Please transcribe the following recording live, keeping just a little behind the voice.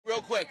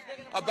quick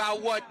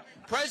about what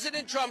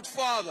President Trump's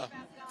father,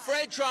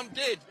 Fred Trump,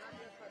 did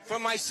for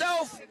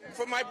myself,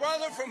 for my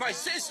brother, for my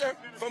sister,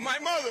 for my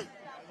mother.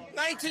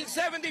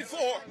 1974,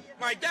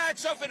 my dad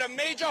suffered a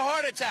major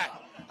heart attack.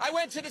 I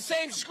went to the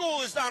same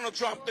school as Donald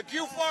Trump, the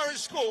Q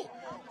Forest School.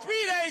 3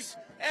 days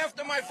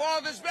after my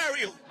father's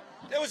burial,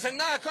 there was a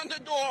knock on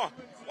the door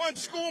one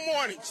school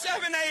morning,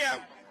 7 a.m.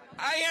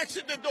 I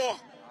answered the door.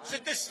 It's a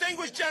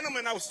distinguished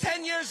gentleman. I was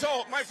 10 years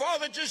old. My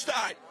father just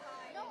died.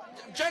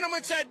 The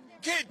gentleman said,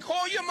 "Kid,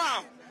 call your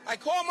mom." I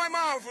called my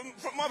mom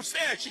from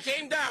upstairs. She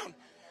came down.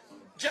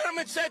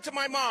 Gentleman said to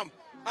my mom,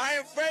 "I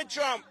am Fred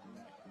Trump,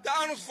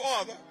 Donald's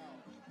father."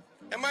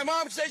 And my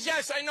mom says,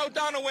 "Yes, I know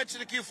Donald went to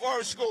the Q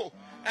Forest School."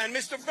 And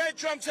Mr. Fred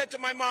Trump said to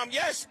my mom,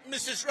 "Yes,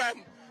 Mrs.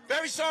 Rem,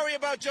 very sorry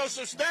about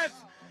Joseph's death.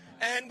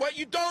 And what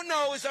you don't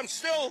know is I'm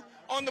still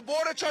on the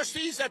Board of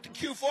Trustees at the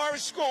Q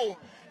Forest School.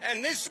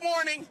 And this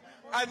morning,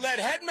 I let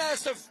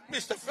Headmaster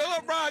Mr.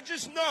 Philip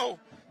Rogers know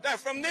that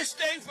from this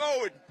day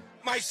forward,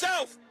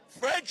 myself,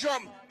 Fred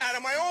Trump, out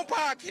of my own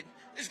pocket,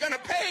 is going to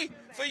pay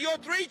for your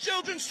 3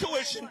 children's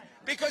tuition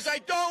because I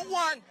don't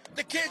want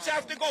the kids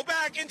have to go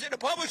back into the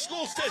public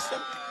school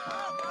system."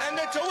 And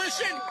the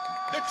tuition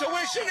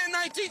in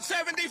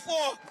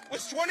 1974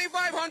 was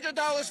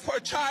 $2,500 per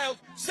child,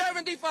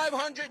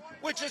 $7,500,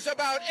 which is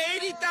about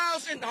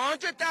 $80,000,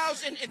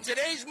 $100,000 in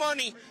today's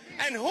money.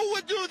 And who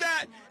would do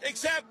that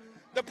except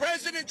the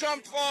President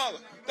Trump's father?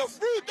 The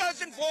fruit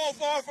doesn't fall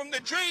far from the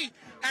tree,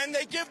 and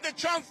they give the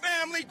Trump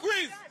family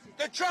grief.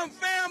 The Trump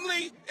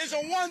family is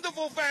a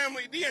wonderful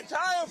family, the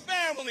entire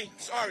family,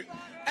 sorry.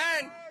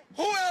 And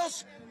who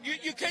else?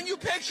 Can you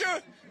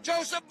picture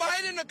Joseph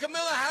Biden or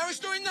Kamala Harris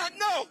doing that?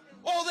 No.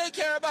 All they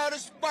care about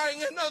is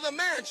buying another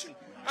mansion.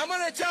 I'm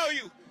going to tell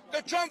you,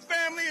 the Trump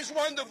family is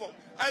wonderful.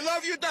 I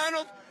love you,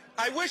 Donald.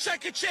 I wish I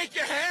could shake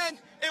your hand.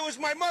 It was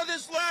my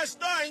mother's last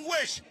dying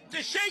wish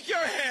to shake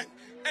your hand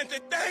and to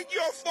thank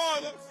your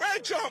father,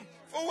 Fred Trump,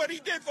 for what he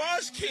did for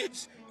us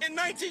kids in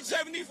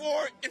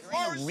 1974 in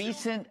Forest. A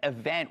recent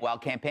event while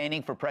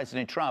campaigning for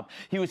President Trump,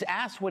 he was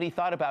asked what he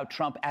thought about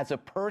Trump as a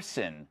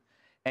person,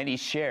 and he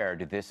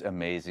shared this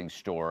amazing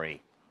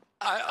story.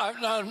 I've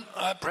known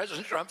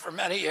President Trump for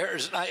many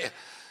years, and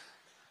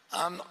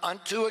on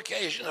 2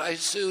 occasions I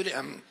sued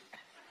him.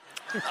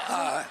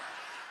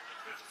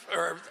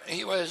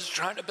 He was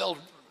trying to build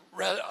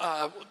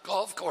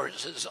golf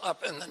courses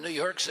up in the New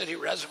York City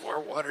reservoir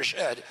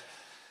watershed,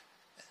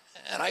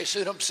 and I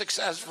sued him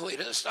successfully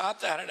to stop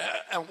that. And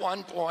at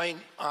one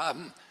point,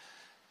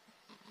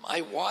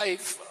 my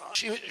wife,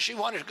 she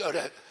wanted to go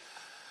to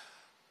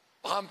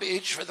Palm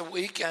Beach for the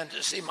weekend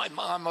to see my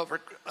mom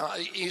over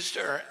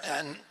Easter,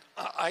 and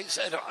I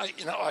said, I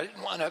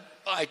didn't want to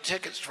buy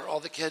tickets for all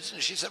the kids.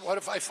 And she said, "What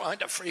if I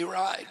find a free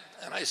ride?"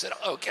 And I said,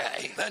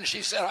 "Okay." Then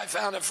she said, "I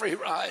found a free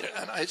ride."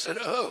 And I said,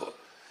 "Who?"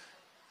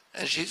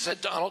 And she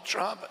said, "Donald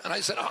Trump." And I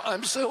said,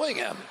 "I'm suing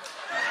him."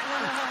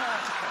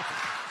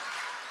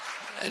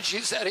 And she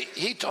said,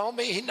 he told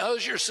me he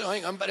knows you're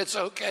suing him, but it's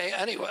okay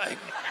anyway.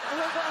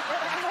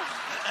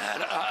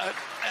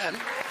 And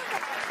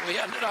we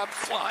ended up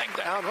flying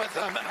down with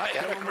him, and I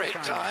had a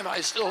great time.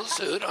 I still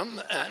sued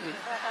him, and...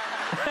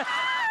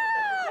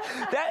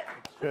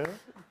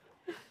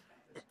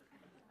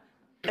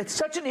 It's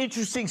such an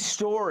interesting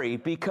story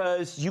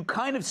because you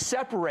kind of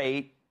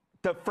separate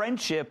the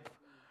friendship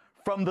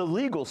from the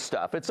legal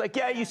stuff. It's like,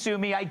 yeah, you sue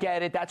me, I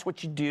get it, that's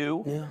what you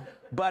do. Yeah.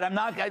 But I'm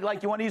not,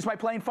 like, you want to use my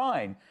plane,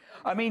 fine.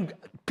 I mean,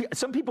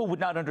 some people would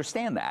not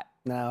understand that.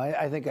 No,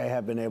 I think I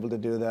have been able to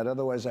do that.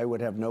 Otherwise, I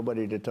would have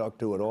nobody to talk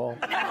to at all.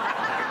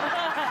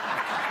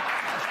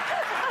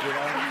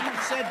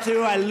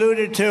 I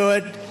alluded to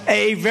it,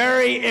 a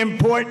very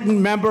important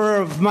member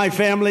of my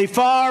family,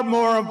 far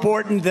more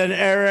important than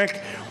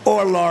Eric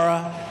or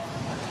Laura.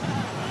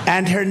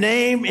 And her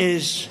name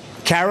is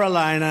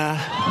Carolina.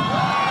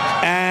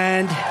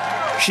 And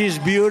she's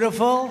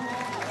beautiful,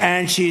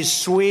 and she's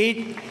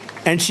sweet,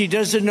 and she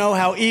doesn't know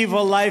how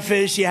evil life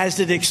is. She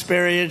hasn't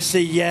experienced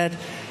it yet,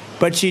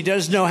 but she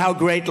does know how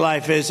great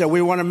life is, and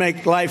we want to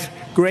make life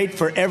great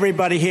for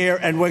everybody here,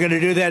 and we're going to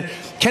do that.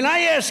 Can I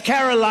ask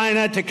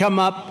Carolina to come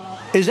up?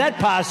 Is that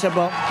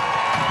possible?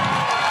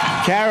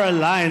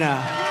 Carolina.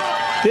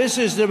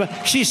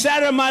 She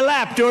sat on my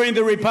lap during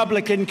the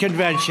Republican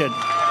convention.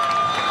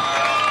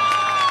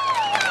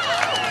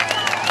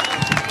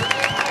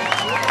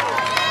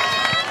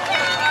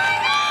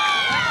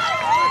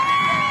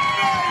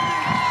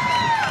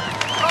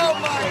 Oh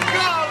my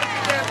God, look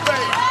at that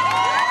face.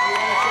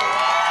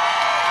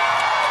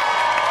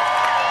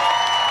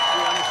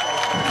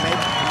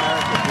 Make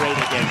America great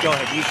again. Go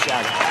ahead, you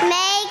shout it.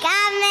 Make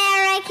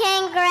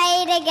America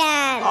great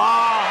again.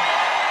 Oh.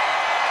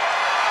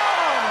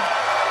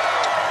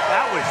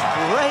 That was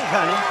great,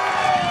 honey.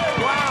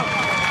 Wow.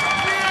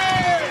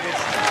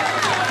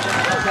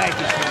 Thank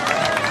you, sir.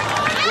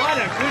 What a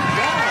good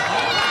job.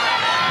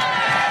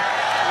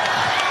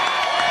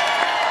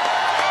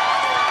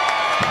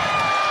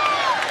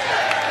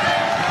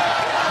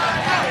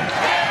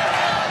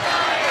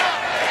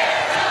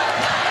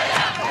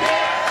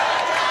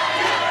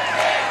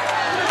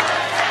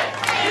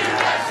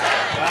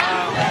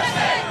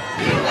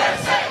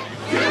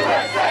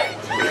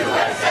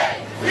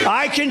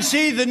 can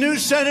see the new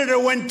senator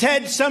when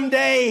Ted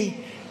someday,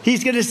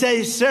 he's going to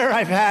say, sir,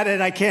 I've had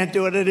it. I can't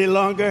do it any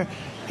longer.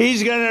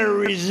 He's going to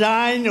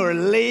resign or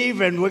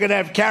leave, and we're going to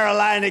have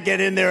Carolina get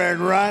in there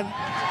and run.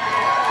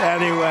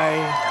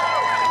 Anyway,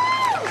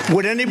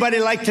 would anybody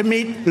like to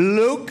meet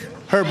Luke,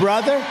 her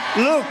brother?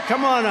 Luke,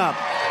 come on up.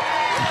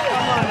 Come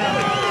on up.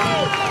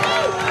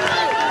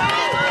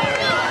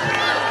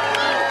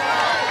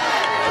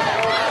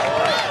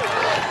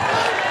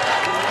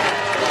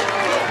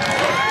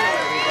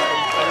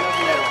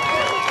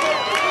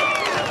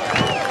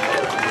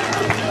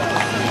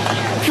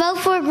 Vote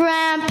for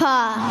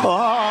Grandpa.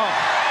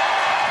 Oh.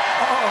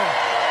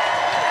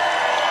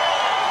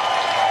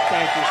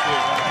 Thank you,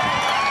 sweetheart.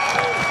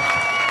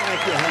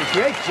 Thank you, honey.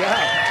 Great job.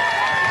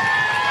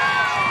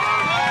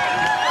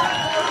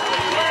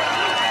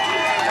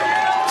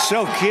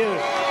 So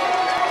cute.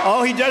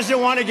 Oh, he doesn't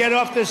want to get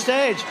off the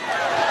stage.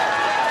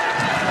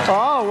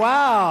 Oh,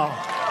 wow.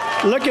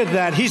 Look at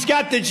that. He's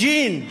got the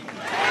gene.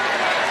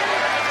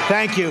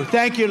 Thank you.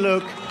 Thank you,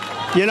 Luke.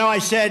 You know, I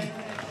said,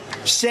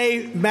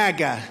 say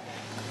MAGA.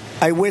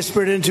 I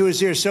whispered into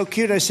his ear, so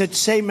cute. I said,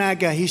 say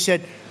MAGA. He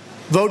said,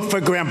 vote for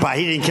Grandpa.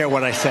 He didn't care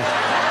what I said.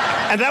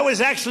 And that was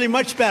actually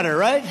much better,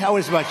 right? That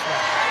was much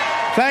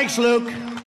better. Thanks, Luke.